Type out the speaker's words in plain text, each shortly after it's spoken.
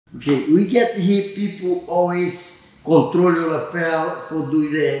Okay, we get here people always control your lapel for do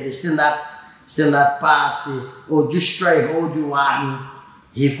the stand-up passe, or just try hold your arm.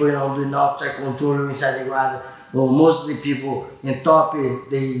 If you don't do not try control you inside the guard. Or mostly people in top is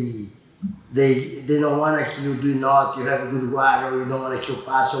they don't want to kill, do not, you have a good guard, or you don't want to kill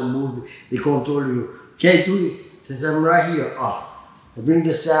pass or move, they control you. Okay, do it. Since I'm right here, I bring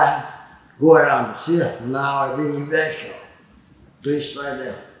this arm, go around, see? Now I bring it back, twist right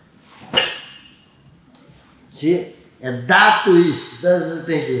there. See? And that twist doesn't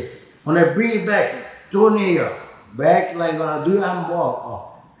think it. When I bring it back, turn here, back like when I do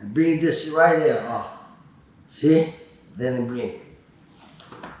handball, and bring this right there, see? Then I bring it.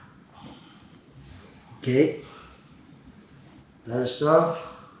 Okay, that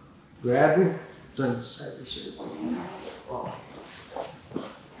stuff, grab it, turn the side this way.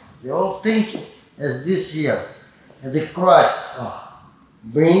 They all think as this here, at the cross.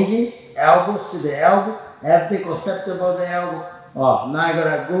 Bring it, elbow, see the elbow, have the concept about the elbow. Now I'm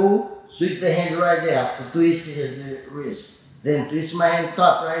gonna go, switch the hand right there, for twist his wrist. Then twist my hand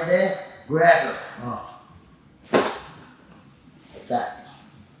top right there, grab it. Like that.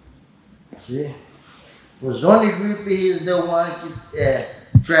 See? For zone grip, he is the one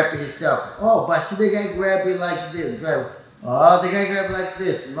trap himself. But see the guy grab it like this, grab it. The guy grab it like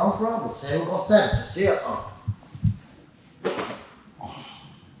this, no problem, same concept. See?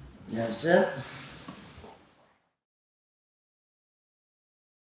 You understand?